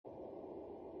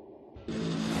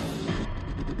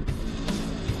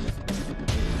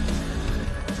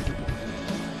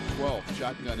ball.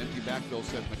 Shotgun, empty backfield,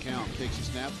 set McCown. Takes a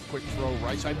snap, quick throw,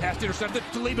 right side pass intercepted.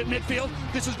 Talib at midfield.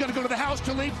 This is going to go to the house.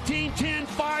 Talib, team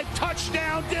 10-5,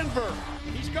 touchdown, Denver.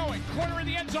 He's going, corner of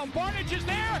the end zone. Barnage is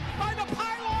there by the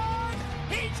pylon.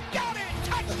 He's got it,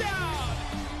 touchdown.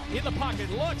 In the pocket,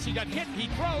 looks, he got hit, he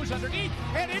throws underneath,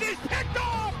 and it is picked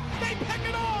off. They pick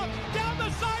it off down the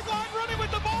sideline, running with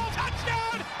the ball,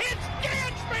 touchdown. It's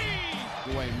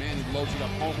Dansby. Away, Manning loads it up,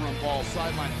 home run ball,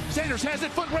 sideline. Sanders has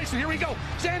it, foot racer, here we go.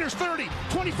 Sanders 30,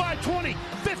 25-20,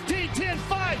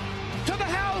 15-10-5, to the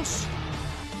house.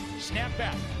 Snap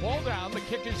back, ball down, the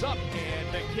kick is up,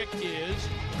 and the kick is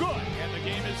good. And the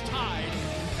game is tied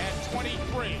at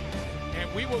 23. And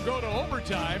we will go to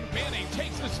overtime. Manning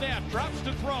takes the snap, drops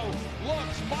to throw,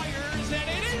 looks, fires, and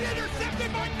it is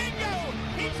intercepted by Mingo.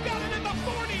 He's got it in the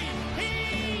 40.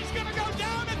 He's going to go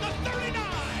down at the 39.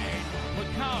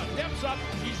 McCown steps up,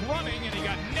 he's running, and he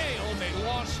got nailed. They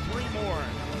lost 3 more.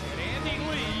 And Andy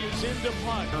Lee is in to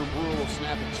punt. Brewer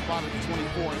snapping, spotted at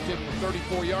 24 and kick for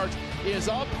 34 yards is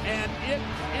up, and it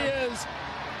is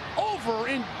over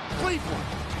in Cleveland.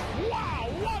 Wow,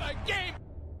 what a